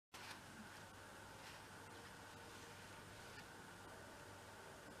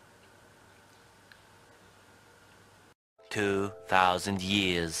2,000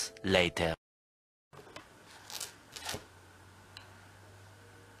 years later.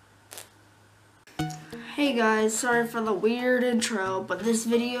 Hey guys, sorry for the weird intro, but this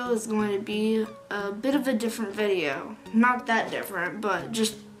video is going to be a bit of a different video. Not that different, but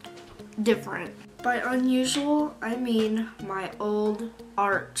just different. By unusual, I mean my old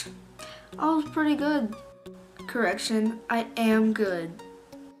art. I was pretty good. Correction, I am good.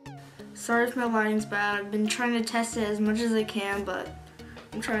 Sorry if my lighting's bad. I've been trying to test it as much as I can, but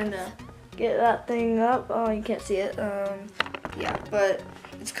I'm trying to get that thing up. Oh, you can't see it. Yeah, but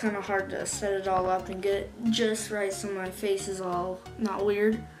it's kind of hard to set it all up and get it just right so my face is all not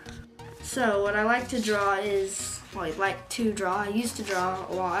weird. So what I like to draw is, well, I used to draw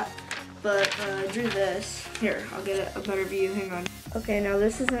a lot, but I drew this. Here, I'll get a better view, hang on. Okay, now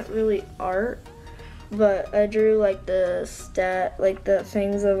this isn't really art, but I drew like the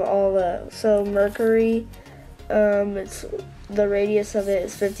things of all so Mercury, it's, the radius of it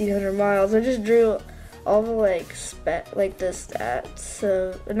is 1,500 miles. I just drew all the the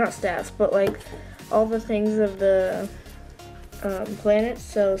stats, not stats, but like all the things of the planets.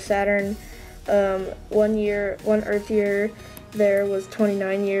 So Saturn, 1 Earth year there was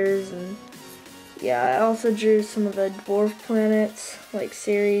 29 years, and yeah, I also drew some of the dwarf planets like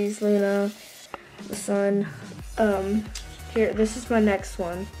Ceres, Luna, the Sun. Here, this is my next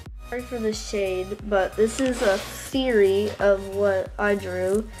one. Sorry for the shade, but this is a theory of what I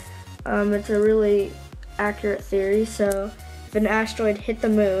drew. It's a really accurate theory. So if an asteroid hit the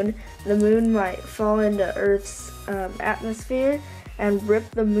moon might fall into Earth's atmosphere and rip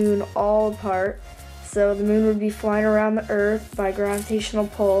the moon all apart. So the moon would be flying around the Earth by gravitational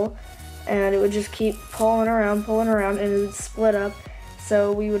pull, and it would just keep pulling around, and it would split up.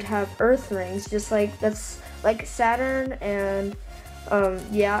 So we would have Earth rings, just like Saturn, and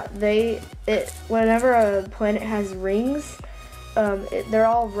whenever a planet has rings, they're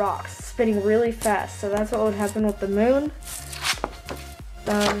all rocks spinning really fast, so that's what would happen with the moon.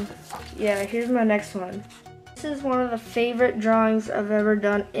 Yeah, here's my next one. This is one of the favorite drawings I've ever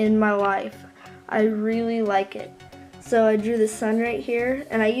done in my life. I really like it. So I drew the sun right here,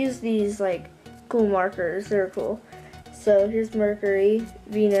 and I used these like cool markers. They're cool. So here's Mercury,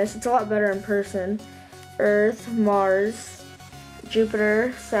 Venus. It's a lot better in person. Earth, Mars,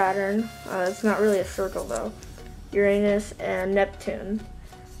 Jupiter, Saturn. It's not really a circle though. Uranus and Neptune.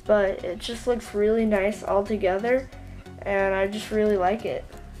 But it just looks really nice all together, and I just really like it.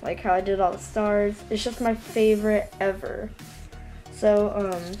 Like how I did all the stars. It's just my favorite ever.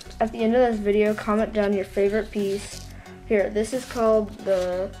 So at the end of this video, comment down your favorite piece. Here, this is called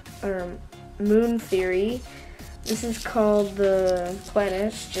the moon theory. This is called the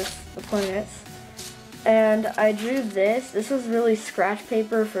planets, just the planets. And I drew this. This was really scratch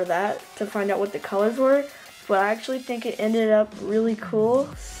paper for that, to find out what the colors were. But I actually think it ended up really cool,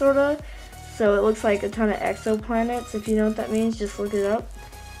 sorta. So it looks like a ton of exoplanets. If you know what that means, just look it up.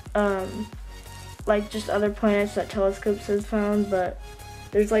 Like just other planets that telescopes have found, but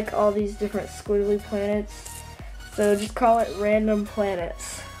there's like all these different squiggly planets. So just call it random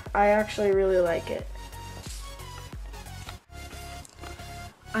planets. I actually really like it.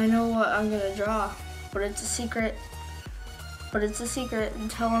 I know what I'm gonna draw, but it's a secret.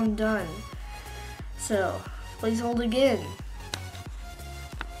 Until I'm done. So, please hold again.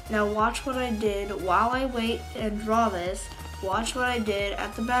 Now watch what I did while I wait and draw this. Watch what I did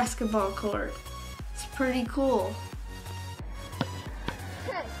at the basketball court. It's pretty cool.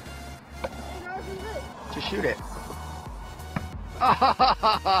 Hey, Just shoot it.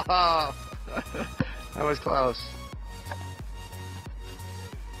 Oh, that was close.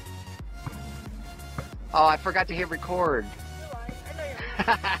 Oh, I forgot to hit record.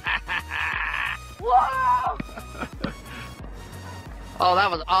 Whoa! Oh, that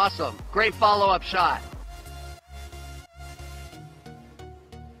was awesome. Great follow-up shot.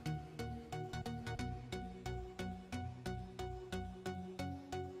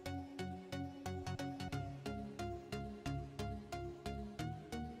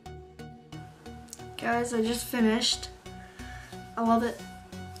 Guys, I just finished. I love it.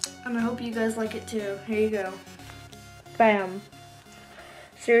 And I hope you guys like it too. Here you go. Bam.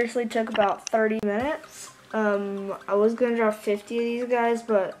 Seriously took about 30 minutes. I was gonna draw 50 of these guys,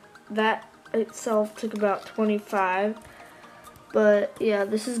 but that itself took about 25. But yeah,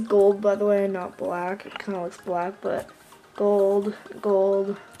 this is gold, by the way, not black. It kind of looks black, but gold,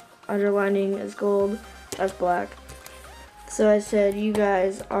 underlining is gold, that's black. So I said, you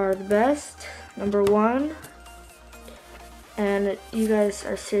guys are the best, #1. And you guys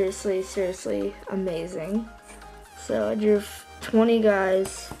are seriously, seriously amazing. So I drew 20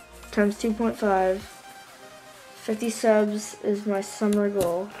 guys times 2.5, 50 subs is my summer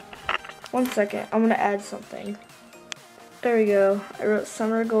goal. 1 second, I'm gonna add something. There we go. I wrote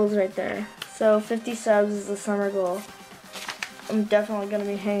summer goals right there. So 50 subs is the summer goal. I'm definitely gonna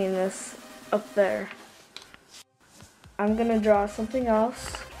be hanging this up there. I'm gonna draw something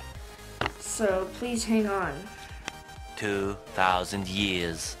else. So please hang on. 2,000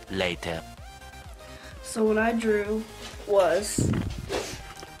 years later. So what I drew was,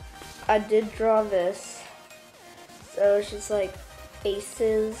 I did draw this. So it's just like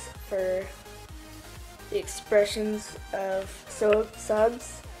aces for the expressions of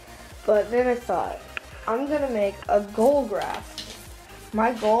subs. But then I thought, I'm gonna make a goal graph.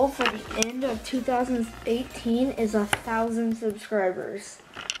 My goal for the end of 2018 is 1,000 subscribers.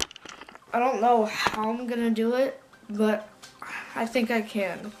 I don't know how I'm gonna do it, but I think I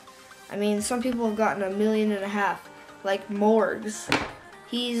can. I mean, some people have gotten 1.5 million, like Morgs.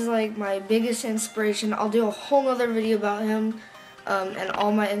 He's like my biggest inspiration. I'll do a whole other video about him and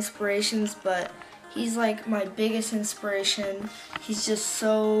all my inspirations, but he's like my biggest inspiration. He's just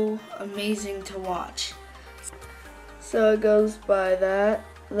so amazing to watch. So it goes by that.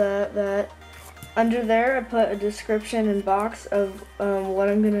 Under there, I put a description and box of what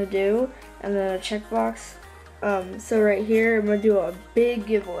I'm gonna do, and then a checkbox. So right here, I'm gonna do a big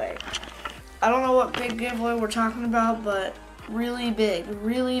giveaway. I don't know what big giveaway we're talking about, but really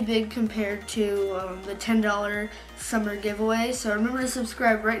big compared to the $10 summer giveaway. So remember to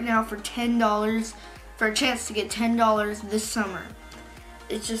subscribe right now for $10, for a chance to get $10 this summer.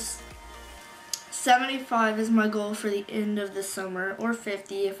 It's just 75 is my goal for the end of the summer, or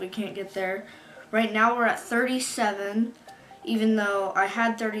 50 if we can't get there. Right now we're at 37, even though I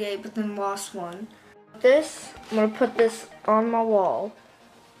had 38 but then lost one. This, I'm gonna put this on my wall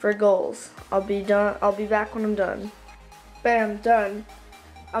for goals. I'll be back when I'm done. Bam, done.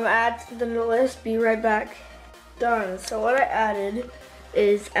 I'm gonna add something to the list, be right back. Done. So what I added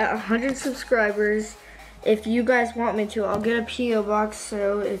is at 100 subscribers, if you guys want me to, I'll get a P.O. box,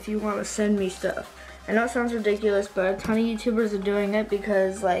 so if you want to send me stuff. I know it sounds ridiculous, but a ton of YouTubers are doing it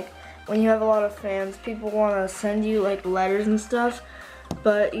because, like, when you have a lot of fans, people want to send you, like, letters and stuff.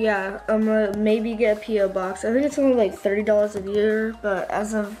 But, yeah, I'm going to maybe get a P.O. box. I think it's only, like, $30 a year, but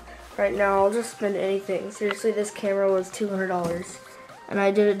as of right now, I'll just spend anything. Seriously, this camera was $200, and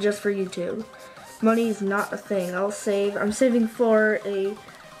I did it just for YouTube. Money is not a thing. I'm saving for a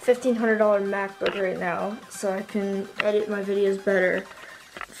 $1,500 MacBook right now, so I can edit my videos better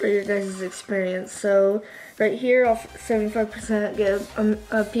for your guys' experience. So right here, I'll 75% get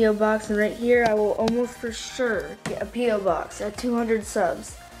a P.O. box, and right here, I will almost for sure get a P.O. box at 200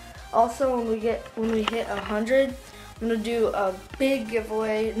 subs. Also, when we hit 100, I'm gonna do a big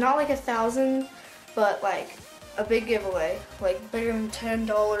giveaway, not like 1,000, but like a big giveaway, like bigger than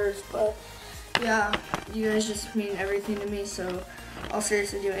 $10. But yeah, you guys just mean everything to me, so I'll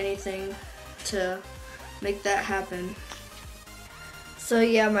seriously do anything to make that happen. So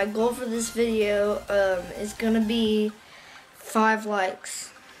yeah, my goal for this video is gonna be 5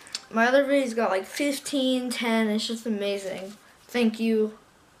 likes. My other videos got like 15, 10, it's just amazing. Thank you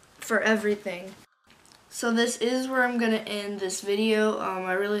for everything. So this is where I'm gonna end this video.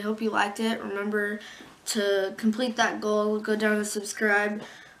 I really hope you liked it. Remember to complete that goal, go down and subscribe.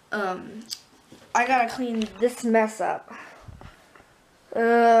 I gotta clean this mess up.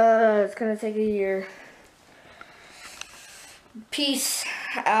 It's gonna take a year. Peace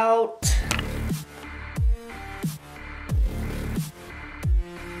out.